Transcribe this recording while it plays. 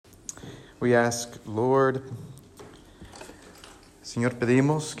We ask, Lord, Señor,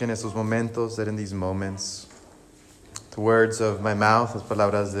 pedimos que en estos momentos, that in these moments, the words of my mouth, las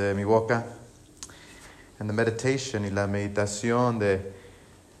palabras de mi boca, and the meditation y la meditación de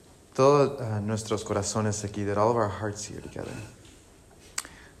todos nuestros corazones aquí, that all of our hearts here together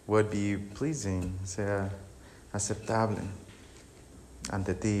would be pleasing, sea aceptable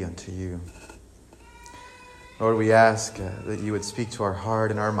ante ti, unto you. Lord, we ask that you would speak to our heart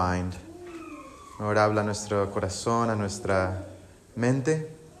and our mind. Lord, habla a nuestro corazón, a nuestra mente,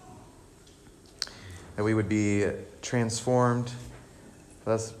 that we would be transformed,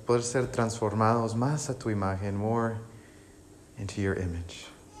 poder ser transformados más a tu imagen, more into your image.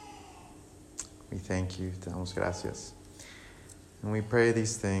 We thank you, te damos gracias. And we pray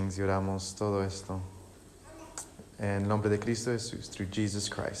these things, y oramos todo esto en nombre de Cristo Jesús, through Jesus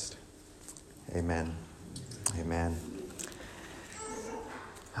Christ. Amen. Amen.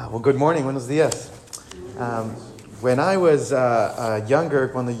 Well, good morning, buenos días. When I was younger,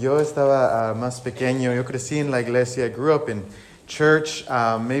 cuando yo estaba más pequeño, yo crecí en la iglesia. I grew up in church,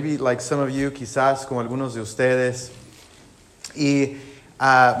 maybe like some of you, quizás como algunos de ustedes. Y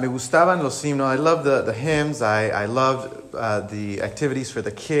me gustaban los himnos. I loved the hymns. I loved the activities for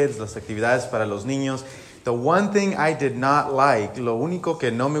the kids, las actividades para los niños. The one thing I did not like, lo único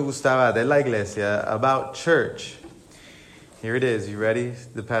que no me gustaba de la iglesia about church. Here it is. You ready?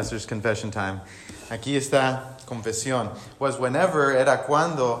 The pastor's confession time. Aquí está confesión. Was whenever, era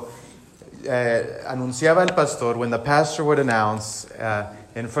cuando anunciaba el pastor, when the pastor would announce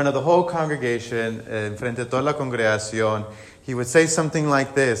in front of the whole congregation, en frente de toda la congregación, he would say something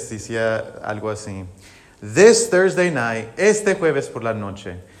like this, decía algo así. This Thursday night, este jueves por la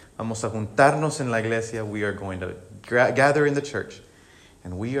noche, vamos a juntarnos en la iglesia, we are going to gather in the church,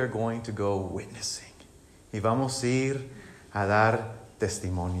 and we are going to go witnessing. Y vamos a ir a dar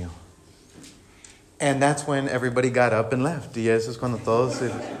testimonio. And that's when everybody got up and left. Y eso es cuando todos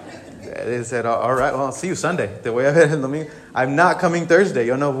they said, all right, well, I'll see you Sunday. Te voy a ver el domingo. I'm not coming Thursday.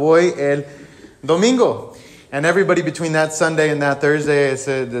 Yo no voy el domingo. And everybody between that Sunday and that Thursday,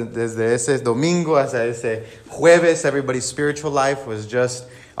 desde ese domingo hasta ese jueves, everybody's spiritual life was just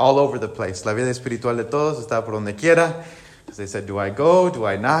all over the place. La vida espiritual de todos estaba por donde quiera. They said, do I go? Do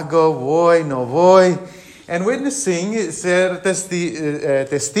I not go? Voy? No voy? And witnessing, ser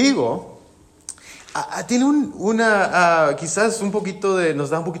testigo, tiene quizás nos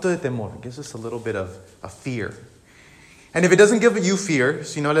da un poquito de temor. It gives us a little bit of a fear. And if it doesn't give you fear,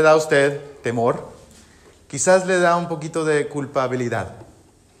 si no le da a usted temor, quizás le da un poquito de culpabilidad.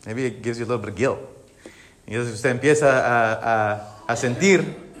 Maybe it gives you a little bit of guilt. Y entonces usted empieza a sentir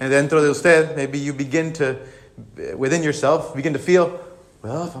dentro de usted, maybe you begin to, within yourself, begin to feel,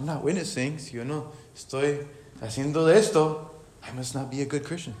 well, if I'm not witnessing, si yo no estoy haciendo de esto, I must not be a good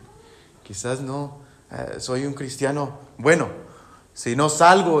Christian. Quizás no soy un cristiano bueno. Si no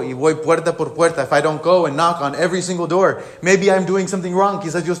salgo y voy puerta por puerta, if I don't go and knock on every single door, maybe I'm doing something wrong.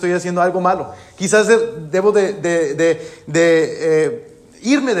 Quizás yo estoy haciendo algo malo. Quizás debo de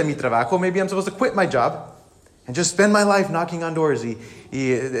irme de mi trabajo. Maybe I'm supposed to quit my job and just spend my life knocking on doors y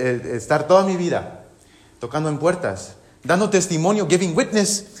estar toda mi vida tocando en puertas, dando testimonio, giving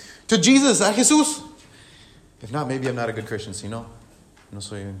witness to Jesus, a Jesús. If not, maybe I'm not a good Christian. Si no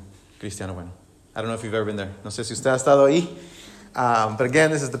soy un cristiano bueno. I don't know if you've ever been there. No sé si usted ha estado ahí. But again,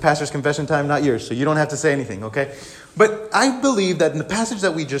 this is the pastor's confession time, not yours, so you don't have to say anything, okay? But I believe that in the passage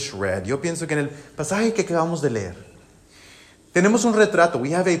that we just read, yo pienso que en el pasaje que acabamos de leer, tenemos un retrato,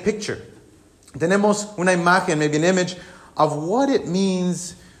 we have a picture. Tenemos una imagen, maybe an image, of what it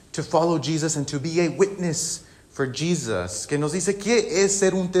means to follow Jesus and to be a witness for Jesus. Que nos dice qué es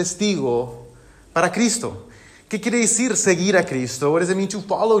ser un testigo para Cristo. ¿Qué quiere decir seguir a Cristo? What does it mean to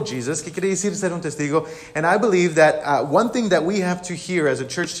follow Jesus? ¿Qué quiere decir ser un testigo? And I believe that one thing that we have to hear as a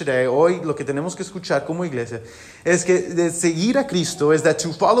church today, hoy lo que tenemos que escuchar como iglesia, es que de seguir a Cristo is that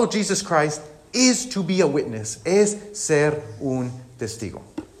to follow Jesus Christ is to be a witness, es ser un testigo.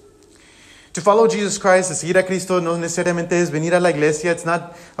 To follow Jesus Christ, de seguir a Cristo, no necesariamente es venir a la iglesia. It's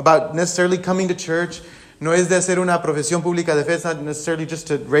not about necessarily coming to church. No es de hacer una profesión pública de fe. It's not necessarily just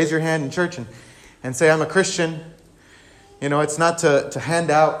to raise your hand in church and say, I'm a Christian. You know, it's not to hand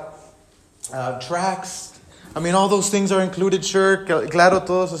out tracts. I mean, all those things are included, sure. Claro,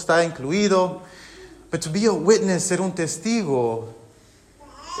 todo eso está incluido. But to be a witness, ser un testigo,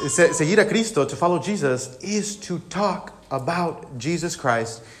 seguir a Cristo, to follow Jesus, is to talk about Jesus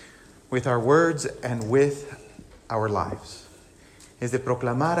Christ with our words and with our lives. Es de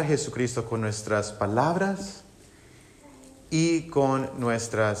proclamar a Jesucristo con nuestras palabras y con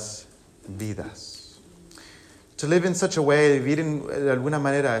nuestras vidas. To live in such a way, vivir de alguna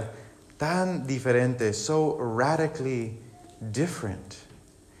manera tan diferente, so radically different,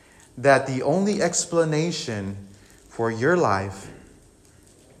 that the only explanation for your life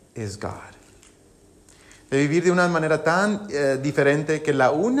is God. De vivir de una manera tan diferente que la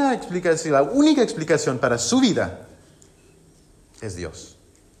única explicación para su vida es Dios.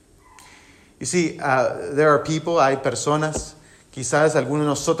 You see, there are people, hay personas, quizás algunos de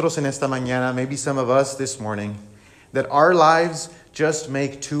nosotros en esta mañana, maybe some of us this morning, that our lives just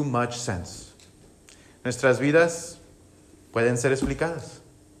make too much sense. Nuestras vidas pueden ser explicadas.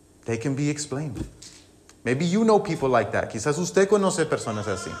 They can be explained. Maybe you know people like that. Quizás usted conoce personas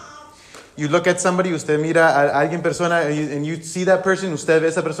así. You look at somebody, usted mira a alguien persona, and you see that person, usted ve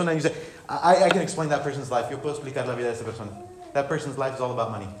esa persona, and you say, I can explain that person's life. Yo puedo explicar la vida de esa persona. That person's life is all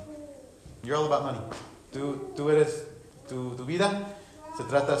about money. You're all about money. Tú eres, tu vida se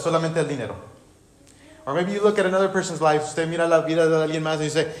trata solamente del dinero. Or maybe you look at another person's life, usted mira la vida de alguien más, and you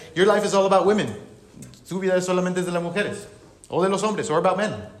say, your life is all about women. Tu vida es solamente de las mujeres, o de los hombres, or about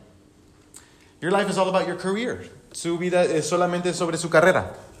men. Your life is all about your career. Su vida es solamente sobre su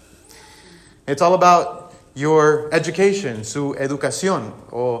carrera. It's all about your education, su educación,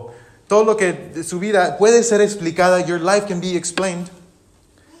 o todo lo que su vida puede ser explicada. Your life can be explained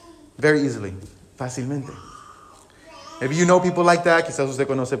very easily, fácilmente. Maybe you know people like that. Quizás usted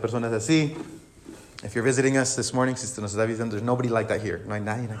conoce personas así. If you're visiting us this morning, si usted nos está visitando, there's nobody like that here. No hay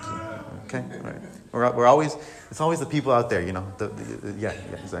nadie aquí. Okay, all right. We're always, it's always the people out there, you know. Yeah,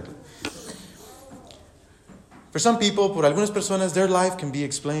 exactly. For some people, por algunas personas, their life can be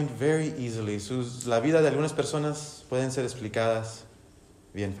explained very easily. La vida de algunas personas pueden ser explicadas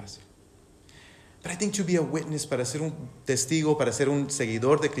bien fácil. But I think to be a witness, para ser un testigo, para ser un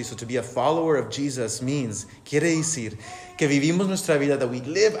seguidor de Cristo, to be a follower of Jesus quiere decir que vivimos nuestra vida, that we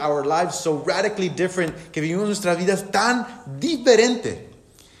live our lives so radically different, que vivimos nuestras vidas tan diferente,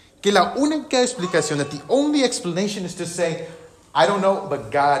 que la única explicación, that the only explanation is to say, I don't know,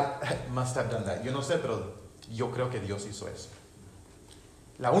 but God must have done that. Yo no sé, pero yo creo que Dios hizo eso.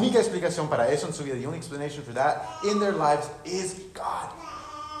 La única explicación para eso en su vida, the only explanation for that in their lives is God.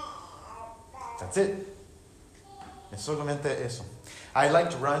 That's it. Es solamente eso. I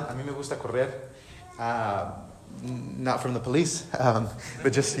like to run. A mí me gusta correr. Not from the police,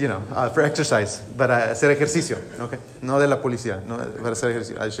 but just, for exercise. Para hacer ejercicio, okay? No de la policía, no para hacer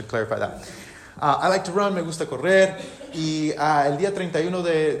ejercicio. I should clarify that. I like to run, me gusta correr. Y el día 31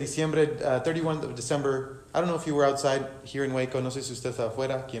 de diciembre, 31 of December, I don't know if you were outside here in Waco. No sé si usted estaba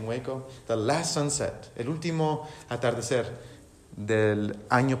afuera, aquí en Waco. The last sunset, el último atardecer del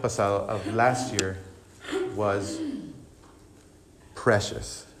año pasado, of last year, was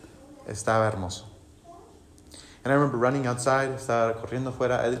precious. Estaba hermoso. And I remember running outside, estaba corriendo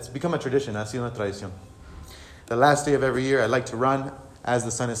afuera. It's become a tradition, ha sido una tradición. The last day of every year, I like to run as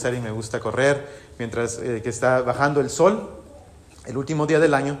the sun is setting. Me gusta correr mientras que está bajando el sol, el último día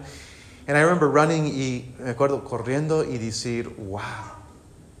del año. And I remember running y me acuerdo corriendo y decir, wow.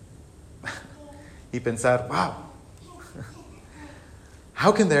 Y pensar, wow.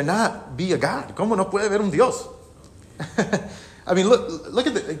 How can there not be a God? ¿Cómo no puede haber un Dios? I mean, look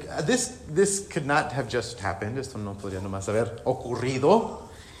at this. This could not have just happened. Esto no podría nomás haber ocurrido.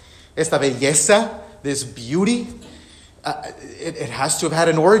 Esta belleza, this beauty, it has to have had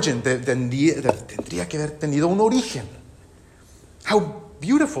an origin. Tendría que haber tenido un origen. How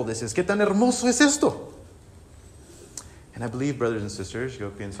beautiful this is. Qué tan hermoso es esto. And I believe, brothers and sisters,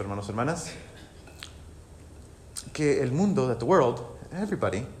 yo pienso, hermanos y hermanas, que el mundo, that the world,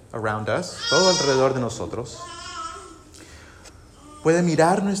 everybody around us, todo alrededor de nosotros, puede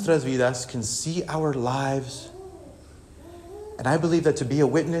mirar nuestras vidas, can see our lives. And I believe that to be a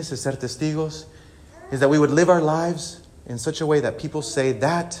witness, ser testigos, is that we would live our lives in such a way that people say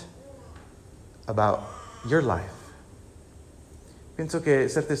that about your life. Pienso que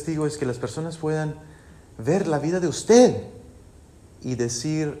ser testigo es que las personas puedan ver la vida de usted y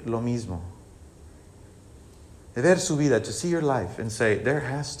decir lo mismo. De ver su vida, to see your life and say, there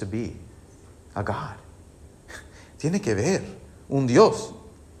has to be a God. Tiene que haber un Dios.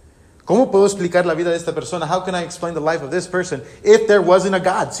 ¿Cómo puedo explicar la vida de esta persona? How can I explain the life of this person if there wasn't a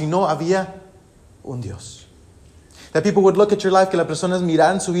God? Si no había un Dios. That people would look at your life, que las personas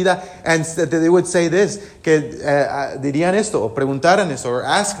miraran su vida, and that they would say this, que dirían esto, o preguntaran esto, or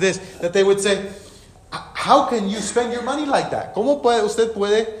ask this, that they would say, how can you spend your money like that? ¿Cómo usted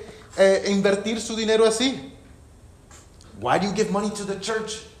puede invertir su dinero así? Why do you give money to the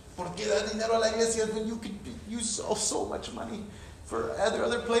church? ¿Por qué da dinero a la iglesia when you could use so much money for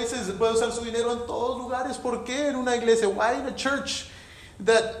other places? Puede usar su dinero en todos lugares. ¿Por qué en una iglesia? Why in a church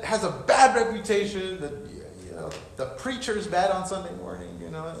that has a bad reputation, that the preacher is bad on Sunday morning,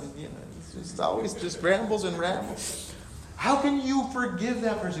 It's always just rambles and rambles. How can you forgive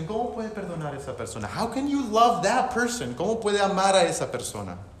that person? ¿Cómo puede perdonar a esa persona? How can you love that person? ¿Cómo puede amar a esa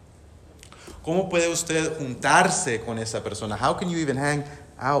persona? ¿Cómo puede usted juntarse con esa persona? How can you even hang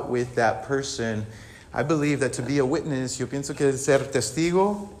out with that person? I believe that to be a witness, yo pienso que ser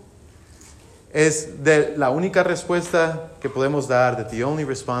testigo es de la única respuesta que podemos dar, that the only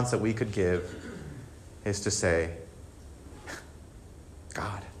response that we could give is to say,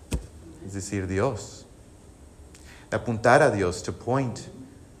 God, es decir, Dios. De apuntar a Dios, to point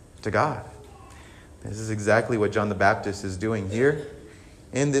to God. This is exactly what John the Baptist is doing here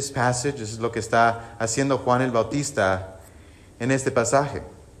in this passage. This is lo que está haciendo Juan el Bautista en este pasaje.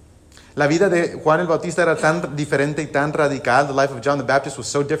 La vida de Juan el Bautista era tan diferente y tan radical. The life of John the Baptist was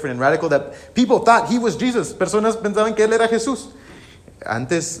so different and radical that people thought he was Jesus. Personas pensaban que él era Jesús.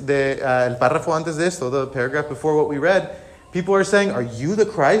 Antes de, el párrafo antes de esto, the paragraph before what we read, people are saying, are you the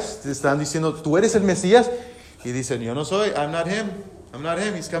Christ? Están diciendo, ¿tú eres el Mesías? Y dicen, yo no soy, I'm not him. I'm not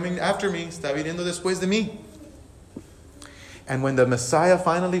him. He's coming after me. Está viniendo después de mí. And when the Messiah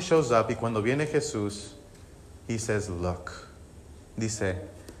finally shows up, y cuando viene Jesús, he says, look. Dice,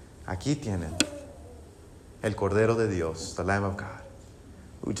 aquí tienen el Cordero de Dios, the Lamb of God,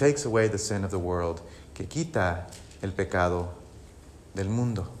 who takes away the sin of the world, que quita el pecado del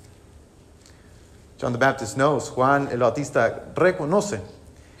mundo. John the Baptist knows, Juan el Bautista reconoce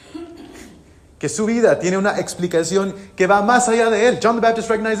que su vida tiene una explicación que va más allá de él. John the Baptist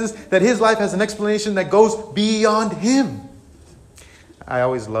recognizes that his life has an explanation that goes beyond him. I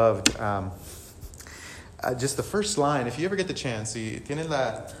always loved just the first line. If you ever get the chance, you don't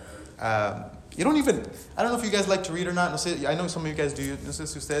even, I don't know if you guys like to read or not. No sé, I know some of you guys do. No sé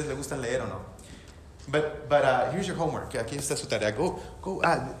si ustedes les gustan leer o no. But here's your homework. Aquí está su tarea. Go.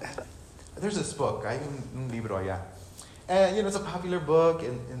 There's this book. Hay un libro allá. And, it's a popular book,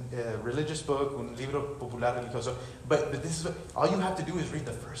 a religious book, un libro popular religioso. But this is all you have to do is read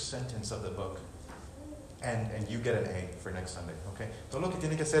the first sentence of the book. And you get an A for next Sunday, okay? Todo lo que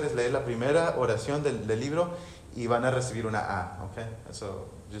tiene que hacer es leer la primera oración del libro y van a recibir una A, okay? So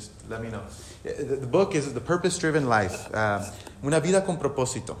just let me know. The book is The Purpose-Driven Life, Una Vida con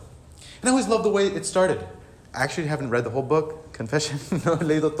Propósito. And I always love the way it started. I actually haven't read the whole book, confession, no he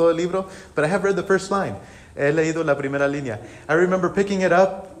leído todo el libro, but I have read the first line. He leído la primera línea. I remember picking it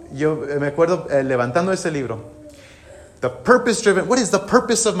up, yo me acuerdo levantando ese libro. The purpose-driven, what is the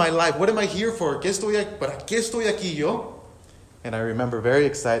purpose of my life? What am I here for? ¿Para qué estoy aquí yo? And I remember very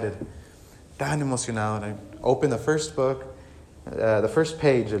excited, tan emocionado. And I opened the first book, the first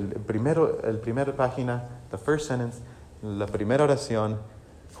page, el primera página, the first sentence, la primera oración.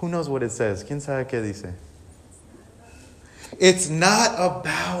 Who knows what it says? ¿Quién sabe qué dice? It's not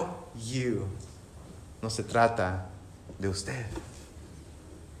about you. No se trata de usted.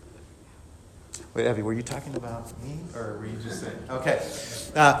 Wait, Evie, were you talking about me? Or were you just saying? Okay.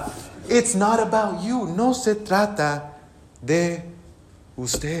 It's not about you. No se trata de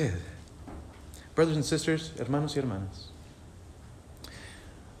usted. Brothers and sisters, hermanos y hermanas.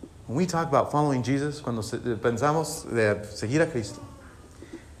 When we talk about following Jesus, cuando pensamos de seguir a Cristo,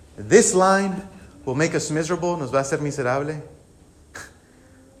 this line will make us miserable, nos va a hacer miserable,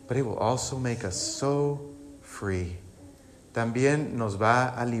 but it will also make us so free. También nos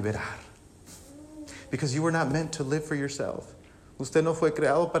va a liberar. Because you were not meant to live for yourself. Usted no fue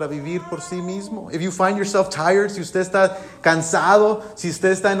creado para vivir por sí mismo. If you find yourself tired, si usted está cansado, si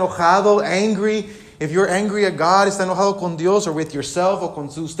usted está enojado, angry, if you're angry at God, está enojado con Dios, or with yourself, o con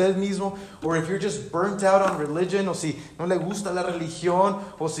usted mismo, or if you're just burnt out on religion, o si no le gusta la religión,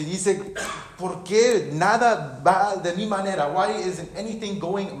 o si dice, ¿por qué nada va de mi manera? Why isn't anything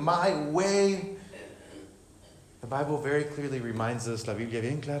going my way? The Bible very clearly reminds us, la Biblia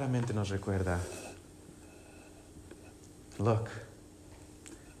bien claramente nos recuerda, look,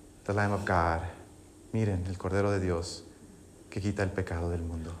 the Lamb of God. Miren, el Cordero de Dios que quita el pecado del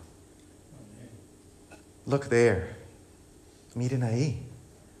mundo. Look there. Miren ahí,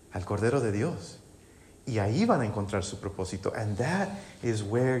 al Cordero de Dios. Y ahí van a encontrar su propósito. And that is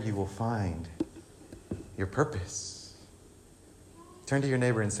where you will find your purpose. Turn to your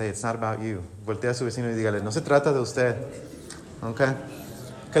neighbor and say, it's not about you. Voltea a su vecino y dígale, no se trata de usted. Okay?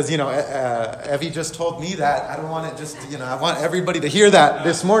 Because, Evie just told me that. I don't want it just, I want everybody to hear that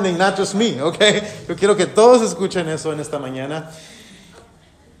this morning, not just me, okay? Yo quiero que todos escuchen eso en esta mañana.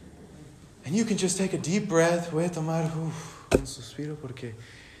 And you can just take a deep breath. Voy a tomar un suspiro porque,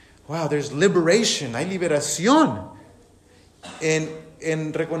 wow, there's liberation. Hay liberación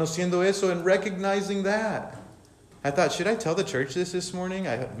en reconociendo eso and recognizing that. I thought, should I tell the church this morning?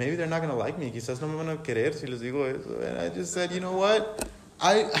 Maybe they're not going to like me. Quizás no me van a querer si les digo eso. And I just said, you know what?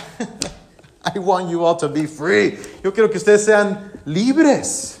 I want you all to be free. Yo quiero que ustedes sean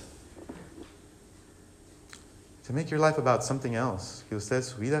libres. To make your life about something else. Que usted,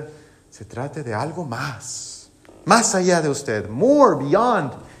 su vida, se trate de algo más. Más allá de usted. More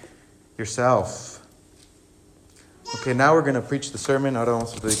beyond yourself. Okay, now we're going to preach the sermon. Ahora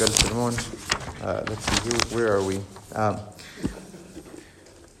vamos a predicar el sermón. Let's see, where are we?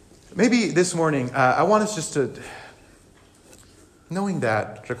 Maybe this morning, I want us just to, knowing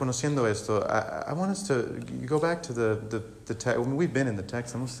that, reconociendo esto, I want us to go back to the text. We've been in the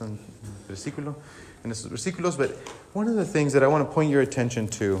text, estamos en estos versículos, but one of the things that I want to point your attention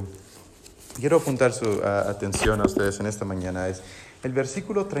to, quiero apuntar su atención a ustedes en esta mañana, es el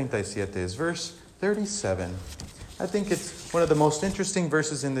versículo 37, is verse 37. I think it's one of the most interesting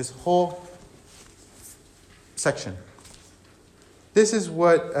verses in this whole section. This is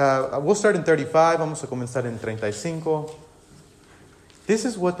what, we'll start in 35, vamos a comenzar en 35. This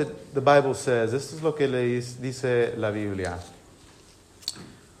is what the Bible says. This is lo que le dice la Biblia.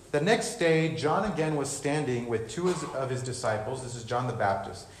 The next day, John again was standing with two of his disciples. This is John the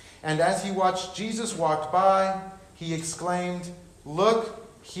Baptist. And as he watched Jesus walk by, he exclaimed, "Look,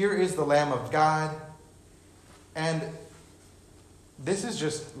 here is the Lamb of God." And this is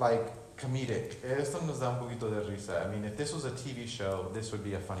just like comedic. Esto nos da un poquito de risa. I mean, if this was a TV show, this would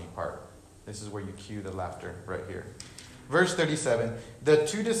be a funny part. This is where you cue the laughter right here. Verse 37. The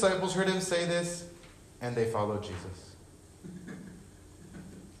two disciples heard him say this, and they followed Jesus.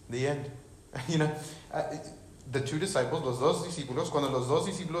 The end. You know, the two disciples, los dos discípulos, cuando los dos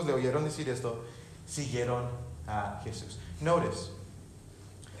discípulos le oyeron decir esto, siguieron a Jesús. Notice,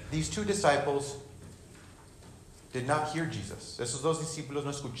 these two disciples did not hear Jesus. Esos dos discípulos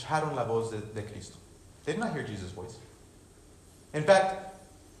no escucharon la voz de Cristo. They did not hear Jesus' voice. In fact,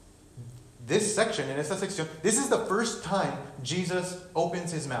 this section, en esta sección, this is the first time Jesus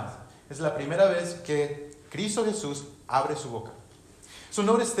opens his mouth. Es la primera vez que Cristo Jesús abre su boca. So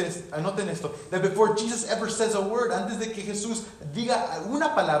notice this, anoten esto, that before Jesus ever says a word, antes de que Jesús diga una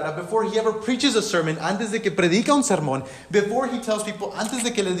palabra, before he ever preaches a sermon, antes de que predica un sermón, before he tells people, antes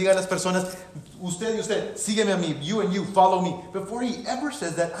de que le diga a las personas, usted y usted, sígueme a mí, you and you, follow me. Before he ever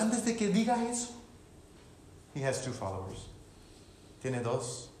says that, antes de que diga eso, he has two followers. Tiene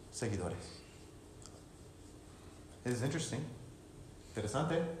dos seguidores. It is interesting.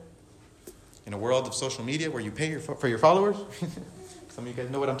 Interesante. In a world of social media where you pay for your followers, some of you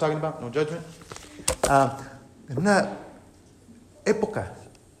guys know what I'm talking about, no judgment. En una época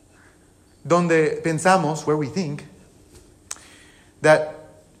donde pensamos, where we think,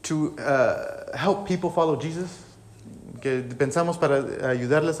 that to help people follow Jesus, que pensamos para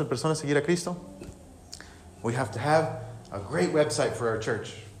ayudarles a personas a seguir a Cristo, we have to have a great website for our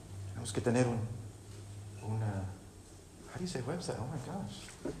church. Tenemos que tener una, how do you say website? Oh my gosh.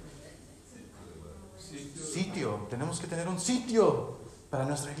 Sitio. Tenemos que tener un sitio para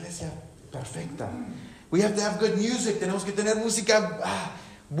nuestra iglesia perfecta. We have to have good music. Tenemos que tener música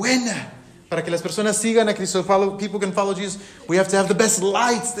buena para que las personas sigan a Cristo. People can follow Jesus. We have to have the best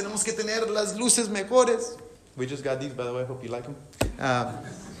lights. Tenemos que tener las luces mejores. We just got these, by the way. I hope you like them.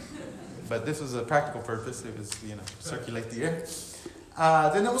 But this was a practical purpose. It was, circulate the air.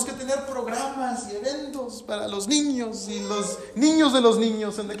 Tenemos que tener programas y eventos para los niños y los niños de los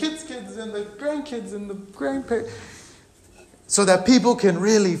niños and the kids and the grandkids and the grandparents, so that people can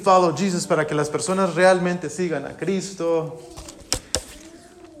really follow Jesus, para que las personas realmente sigan a Cristo.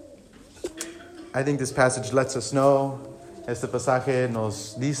 I think this passage lets us know, este pasaje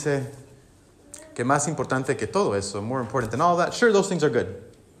nos dice que más importante que todo eso, more important than all that. Sure, those things are good.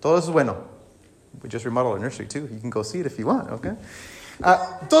 Todo eso es bueno. We just remodeled our nursery too. You can go see it if you want, okay?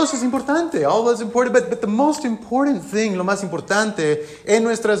 Todo eso es importante. All that's important. But the most important thing, lo más importante en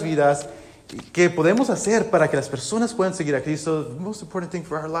nuestras vidas que podemos hacer para que las personas puedan seguir a Cristo, the most important thing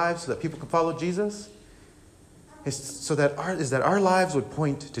for our lives, so that people can follow Jesus, is that our lives would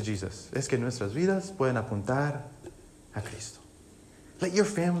point to Jesus. Es que nuestras vidas pueden apuntar a Cristo. Let your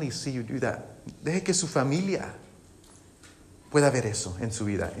family see you do that. Deje que su familia pueda ver eso en su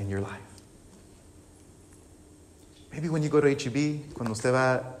vida, in your life. Maybe when you go to H-E-B, cuando usted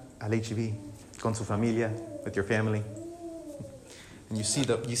va al H-E-B con su familia, with your family, and you see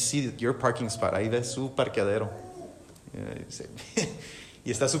your parking spot, ahí ves su parqueadero.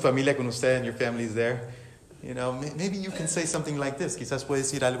 Y está su familia con usted, and your family is there. Maybe you can say something like this. Quizás puede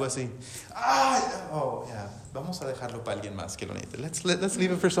decir algo así. Vamos a dejarlo para alguien más que lo necesite. Let's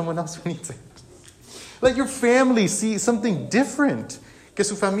leave it for someone else who needs it. Let your family see something different. Que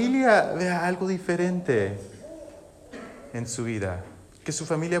su familia vea algo diferente en su vida. Que su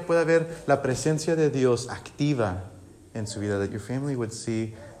familia pueda ver la presencia de Dios activa en su vida, that your family would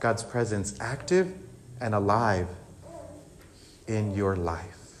see God's presence active and alive in your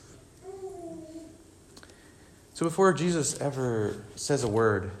life. So before Jesus ever says a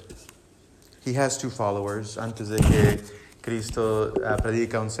word, he has two followers. Antes de que Cristo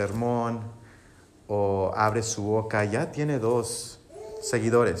predica un sermón o abre su boca, ya tiene dos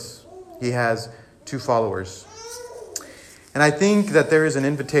seguidores. He has two followers. And I think that there is an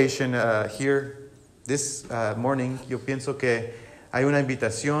invitation here this morning. Yo pienso que hay una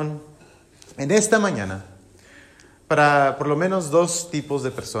invitación en esta mañana para por lo menos dos tipos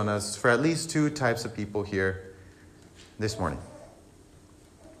de personas, for at least two types of people here this morning.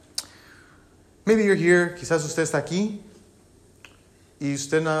 Maybe you're here, quizás usted está aquí y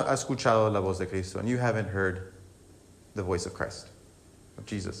usted no ha escuchado la voz de Cristo, and you haven't heard the voice of Christ, of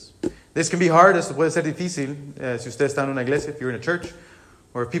Jesus. This can be hard, esto puede ser difícil si usted está en una iglesia, if you're in a church,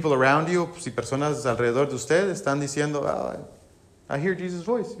 or people around you, si personas alrededor de usted están diciendo, I hear Jesus'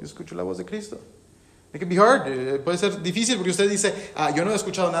 voice, yo escucho la voz de Cristo. It can be hard. Puede ser difícil porque usted dice, yo no he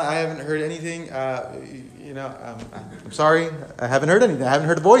escuchado nada, I haven't heard anything, I'm sorry, I haven't heard anything, I haven't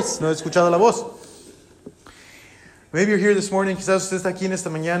heard a voice, no he escuchado la voz. Maybe you're here this morning, quizás usted está aquí en esta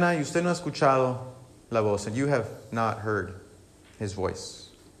mañana y usted no ha escuchado la voz, and you have not heard his voice.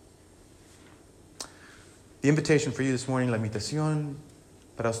 The invitation for you this morning, la invitación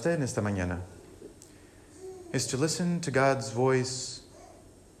para usted en esta mañana, is to listen to God's voice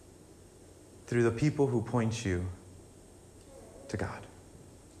through the people who point you to God.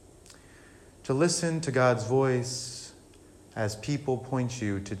 To listen to God's voice as people point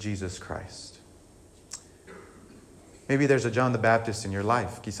you to Jesus Christ. Maybe there's a John the Baptist in your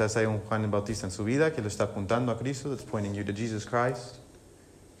life. Quizás hay un Juan el Bautista en su vida que lo está apuntando a Cristo, that's pointing you to Jesus Christ.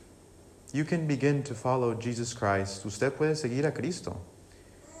 You can begin to follow Jesus Christ. Usted puede seguir a Cristo.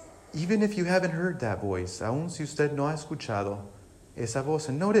 Even if you haven't heard that voice, aun si usted no ha escuchado esa voz.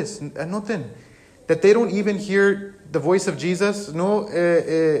 And noten that they don't even hear the voice of Jesus, no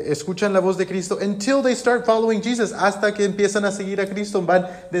escuchan la voz de Cristo until they start following Jesus, hasta que empiezan a seguir a Cristo, van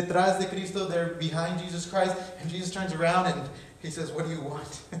detrás de Cristo, they're behind Jesus Christ, and Jesus turns around and he says, what do you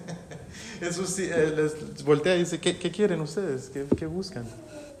want? Jesús les voltea y dice, ¿qué quieren ustedes? ¿Qué buscan?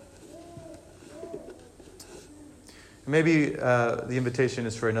 Maybe the invitation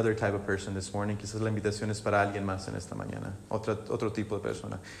is for another type of person this morning. Quizás la invitación es para alguien más en esta mañana. Otro tipo de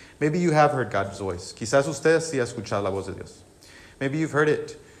persona. Maybe you have heard God's voice. Quizás usted sí ha escuchado la voz de Dios. Maybe you've heard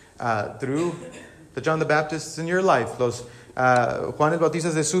it through the John the Baptists in your life, los Juan el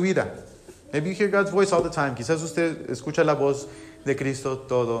Bautistas de su vida. Maybe you hear God's voice all the time. Quizás usted escucha la voz de Cristo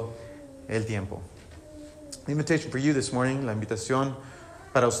todo el tiempo. The invitation for you this morning, la invitación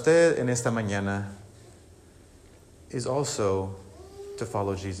para usted en esta mañana, is also to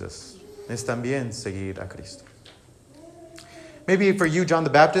follow Jesus. Es también seguir a Cristo. Maybe for you, John the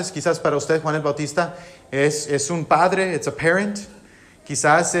Baptist, quizás para usted, Juan el Bautista, es un padre, it's a parent.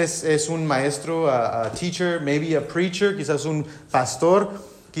 Quizás es un maestro, a teacher, maybe a preacher, quizás un pastor.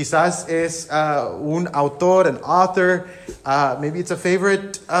 Quizás es un autor, an author. Maybe it's a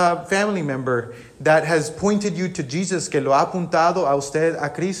favorite family member that has pointed you to Jesus, que lo ha apuntado a usted a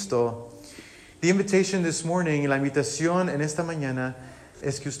Cristo. The invitation this morning, la invitación en esta mañana,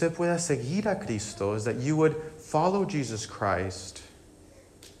 es que usted pueda seguir a Cristo, is that you would follow Jesus Christ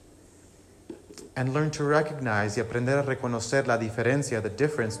and learn to recognize y aprender a reconocer la diferencia, the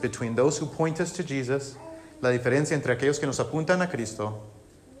difference between those who point us to Jesus, la diferencia entre aquellos que nos apuntan a Cristo,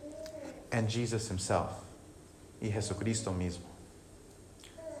 and Jesus himself, y Jesucristo mismo.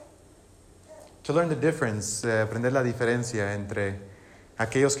 To learn the difference, aprender la diferencia entre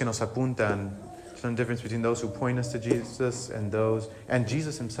aquellos que nos apuntan, some difference between those who point us to Jesus and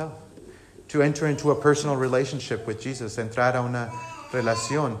Jesus himself. To enter into a personal relationship with Jesus, entrar a una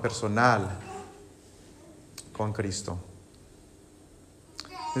relación personal con Cristo.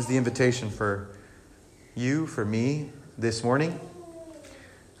 This is the invitation for you, for me, this morning.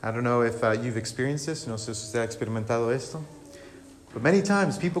 I don't know if you've experienced this, no sé si usted ha experimentado esto. But many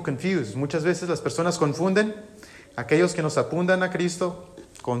times people confuse. Muchas veces las personas confunden aquellos que nos apuntan a Cristo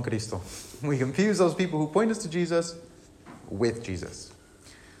con Cristo. We confuse those people who point us to Jesus with Jesus.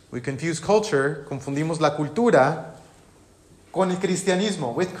 We confuse culture, confundimos la cultura con el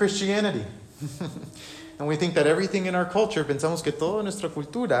cristianismo, with Christianity. And we think that everything in our culture, pensamos que toda nuestra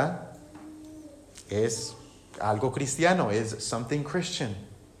cultura es algo cristiano, is something Christian.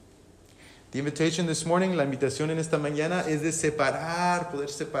 The invitation this morning, la invitación en esta mañana, es de poder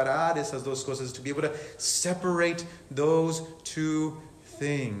separar esas dos cosas, to be able to separate those two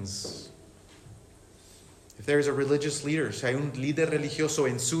things. If there is a religious leader, si hay un líder religioso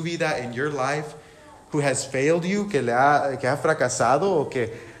en su vida, in your life, who has failed you, que ha fracasado o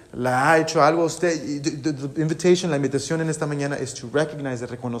que la ha hecho algo a usted. The invitation, la invitación en esta mañana is to recognize, de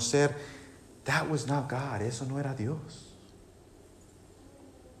reconocer, that was not God. Eso no era Dios.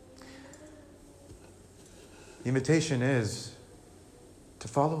 The invitation is to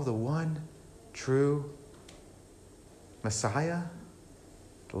follow the one true Messiah,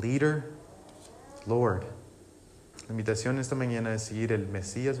 leader, Lord. La invitación esta mañana es seguir el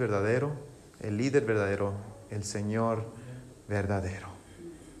Mesías verdadero, el líder verdadero, el Señor verdadero.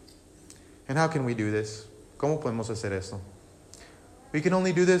 And how can we do this? ¿Cómo podemos hacer esto? We can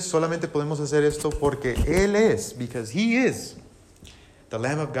only do this, solamente podemos hacer esto porque Él es, because He is the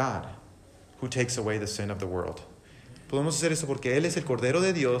Lamb of God who takes away the sin of the world. Podemos hacer esto porque Él es el Cordero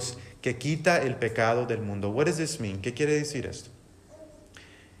de Dios que quita el pecado del mundo. What does this mean? ¿Qué quiere decir esto?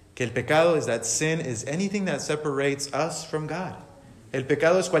 Que el pecado is that sin is anything that separates us from God. El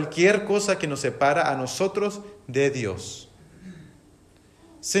pecado es cualquier cosa que nos separa a nosotros de Dios.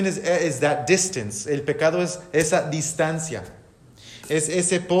 Sin is that distance. El pecado es esa distancia. Es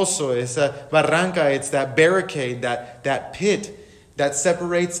ese pozo, esa barranca. It's that barricade, that pit that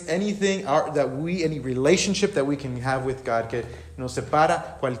separates anything, any relationship that we can have with God, que nos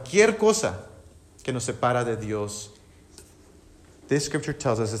separa, cualquier cosa que nos separa de Dios. This scripture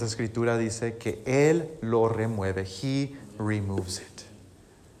tells us, esta escritura dice que Él lo remueve. He removes it.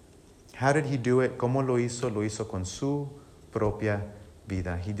 How did He do it? ¿Cómo lo hizo? Lo hizo con su propia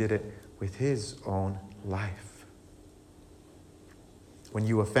vida. He did it with His own life. When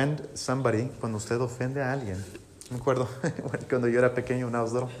you offend somebody, cuando usted ofende a alguien, me acuerdo cuando yo era pequeño, when I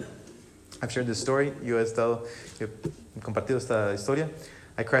was little, I've shared this story. Yo he compartido esta historia.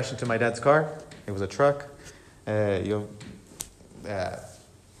 I crashed into my dad's car. It was a truck. Yo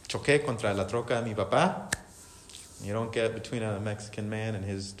choqué contra la troca de mi papá. You don't get between a Mexican man and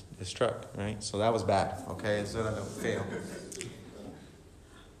his truck, right? So that was bad, okay? Eso era lo feo.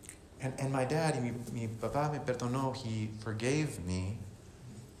 And my dad, mi papá me perdonó. He forgave me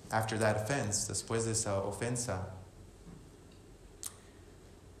after that offense, después de esa ofensa.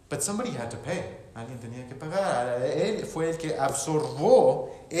 But somebody had to pay. Alguien tenía que pagar. Él fue el que absorbó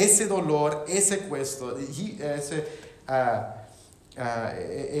ese dolor, ese cuesta,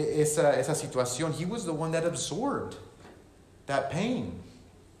 esa situación. He was the one that absorbed that pain.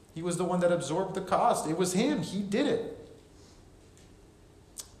 He was the one that absorbed the cost. It was him. He did it.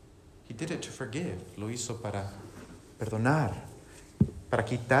 He did it to forgive. Lo hizo para perdonar, para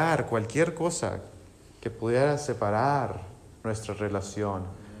quitar cualquier cosa que pudiera separar nuestra relación.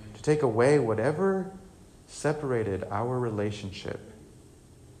 To take away whatever separated our relationship.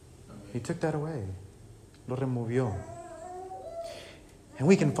 He took that away. Lo removió. And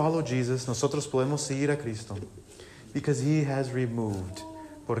we can follow Jesus. Nosotros podemos seguir a Cristo. Because He has removed.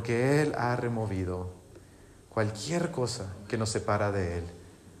 Porque Él ha removido cualquier cosa que nos separa de Él.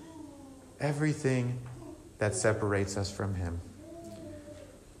 Everything that separates us from Him.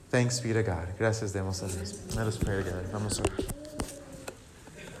 Thanks be to God. Gracias demos a Dios. Let us pray together. Vamos a orar.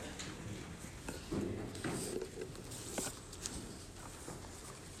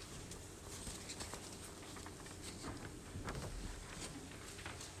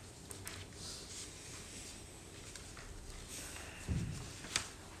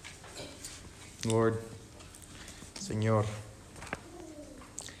 Lord, Señor,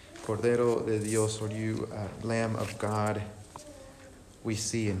 Cordero de Dios, Lord, you Lamb of God, we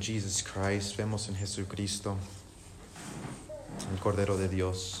see in Jesus Christ, vemos en Jesucristo, el Cordero de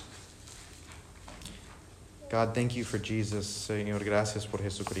Dios. God, thank you for Jesus, Señor, gracias por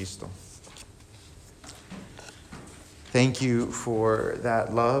Jesucristo. Thank you for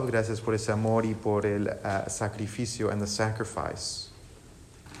that love, gracias por ese amor y por el sacrificio and the sacrifice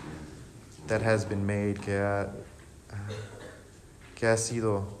that has been made, que ha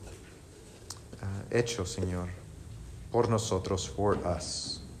sido hecho, Señor, por nosotros, for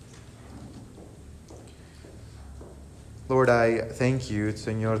us. Lord, I thank you,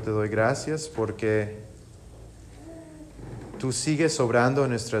 Señor, te doy gracias porque tú sigues obrando en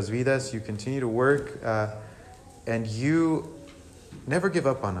nuestras vidas. You continue to work and you never give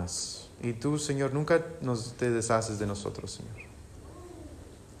up on us. Y tú, Señor, nunca te deshaces de nosotros, Señor.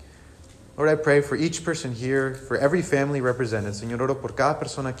 Lord, I pray for each person here, for every family represented. Señor, oro por cada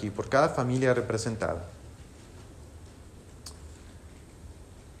persona aquí, por cada familia representada.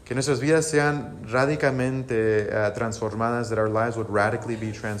 Que nuestras vidas sean radicalmente transformadas, that our lives would radically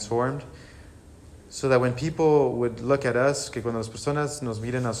be transformed, so that when people would look at us, que cuando las personas nos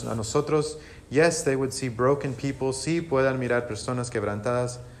miren a nosotros, yes, they would see broken people, sí puedan mirar personas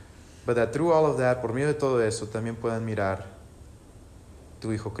quebrantadas, but that through all of that, por medio de todo eso, también puedan mirar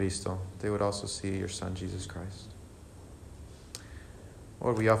tu Hijo Cristo, they would also see your Son, Jesus Christ.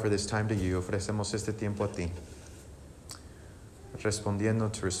 Lord, we offer this time to you. Ofrecemos este tiempo a ti.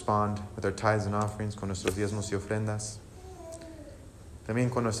 Respondiendo to respond with our tithes and offerings, con nuestros diezmos y ofrendas.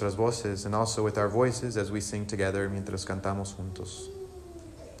 También con nuestras voces, and also with our voices as we sing together mientras cantamos juntos.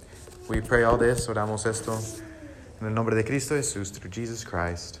 We pray all this, oramos esto, en el nombre de Cristo Jesús, through Jesus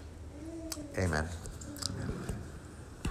Christ. Amen.